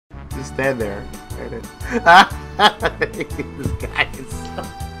Just stand there. This guy is so...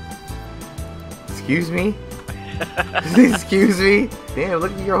 Excuse me? Excuse me? Damn,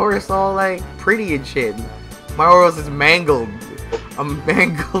 look at your horse all like pretty and shit. My horse is mangled. A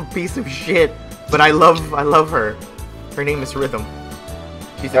mangled piece of shit. But I love her. Her name is Rhythm.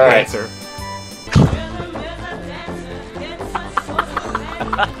 She's a dancer.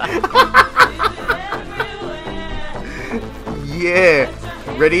 Yeah.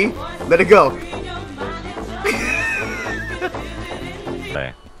 Ready? Let it go.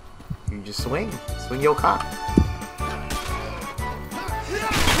 Okay. You just swing. Swing your cock.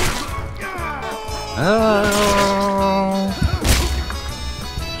 Oh.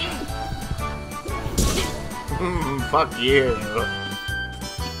 Fuck you.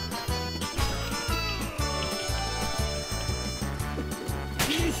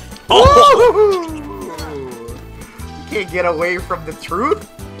 Oh! You can't get away from the truth?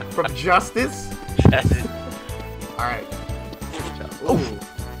 From justice? Alright. Ooh.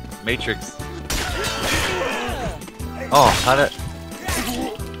 Matrix. Oh, how did...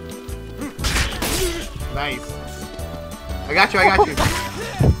 Nice. I got you, I got you.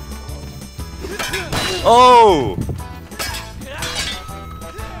 Oh!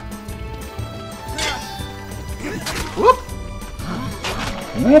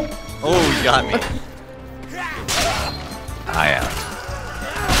 Whoop! Oh, you got me. I am.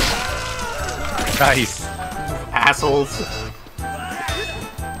 Nice. Assholes.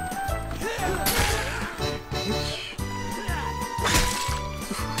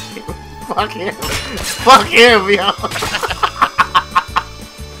 Fuck him. Fuck him, yo.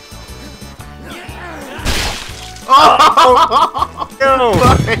 Oh! No!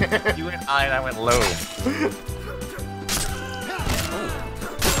 You went high and I went low.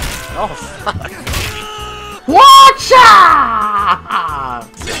 Oh, fuck. Watch out!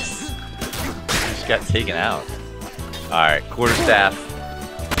 Just got taken out. Alright, quarterstaff.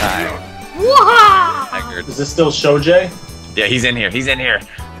 Time. Is this still Shojay? Yeah, he's in here. He's in here.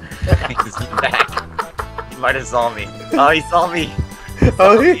 He's back. He might have saw me. Oh, he saw me.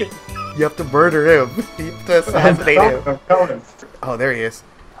 Oh, you have to murder him. You have to assassinate him. I'm coming. Oh, there he is.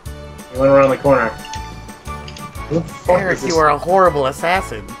 He went around the corner. Who the fuck Eric, is this? you are a horrible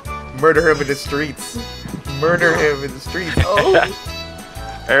assassin. Murder him in the streets. Murder him in the streets. Oh!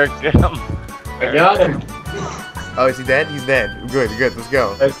 Eric, get him. I got him. Oh, is he dead? He's dead. Good, good. Let's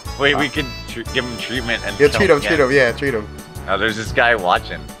go. Wait, we could give him treatment and Yeah, kill treat him, treat him. Yeah, treat him. Oh, there's this guy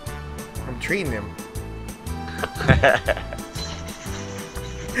watching. I'm treating him.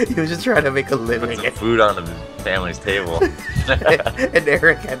 He was just trying to make a Put living. some food on his family's table. And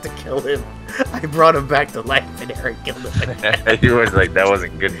Eric had to kill him. I brought him back to life and Eric killed him. He was like, that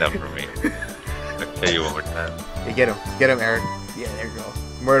wasn't good enough for me. I'll tell you one more time. Hey, get him, Eric. Yeah, there you go.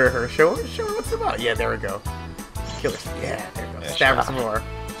 Murder her. Show her what's about. Yeah, there we go. Kill her. Yeah, there we go. Yeah, Stab her some more.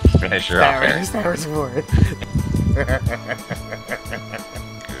 Finish her off, Eric. Stab her some more.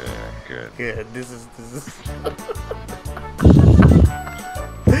 Good. Good. This is.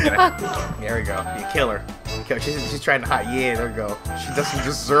 There we go. You kill her. Kill her. She's trying to hide. Yeah, there we go. She doesn't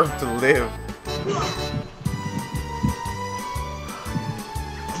deserve to live. There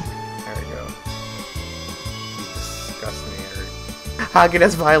we go. You disgust me, Eric. Hagen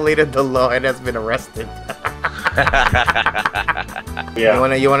has violated the law and has been arrested.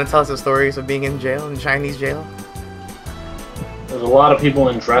 Yeah. You wanna tell us the stories of being in jail, in Chinese jail? There's a lot of people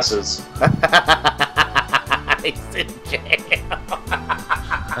in dresses. He's in jail.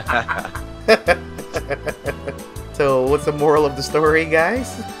 So, what's the moral of the story,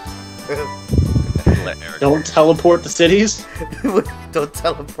 guys? Let Eric Don't teleport to cities. Don't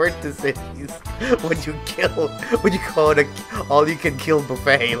teleport to cities when you call it a all-you-can-kill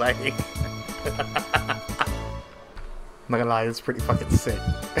buffet. Like, I'm not gonna lie, it's pretty fucking sick.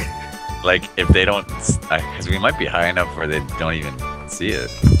 Like, if they don't, because we might be high enough where they don't even see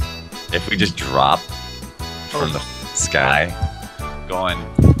it. If we just drop from the sky, going.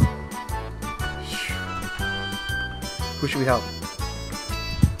 Who should we help?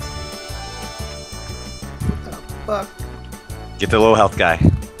 What the fuck? Get the low health guy.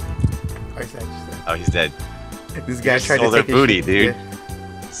 Oh, he's dead. Oh, he's dead. This guy tried to Stole their take his booty, shit. dude.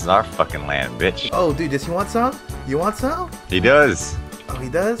 Yeah. This is our fucking land, bitch. Oh, dude, does he want some? You want some? He does. Oh, he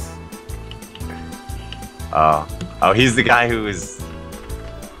does? Oh, he's the guy who is.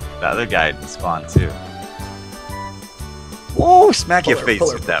 The other guy spawned too. Whoa! Smack your face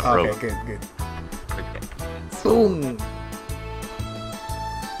with that rope. Okay, good. Okay. Boom.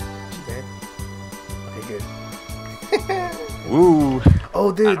 She dead? Okay, good. Woo!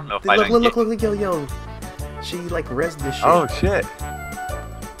 Oh, dude, I don't know if I look, done look, yo. She like rezzed this shit. Oh shit!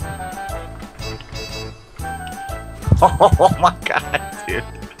 Oh my god, dude.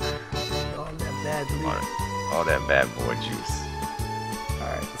 All that bad loot. All that bad boy juice.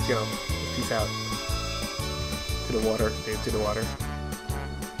 Alright, let's go. Peace out. To the water, dude, to the water.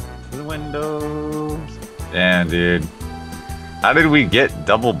 To the window. Damn, dude. How did we get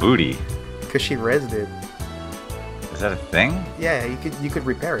double booty? Because she rezzed it. Is that a thing? Yeah, you could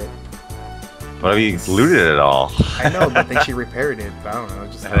repair it. But we looted it all. I know, but then she repaired it. I don't know,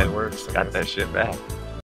 just how it works. I Got guess. that shit back.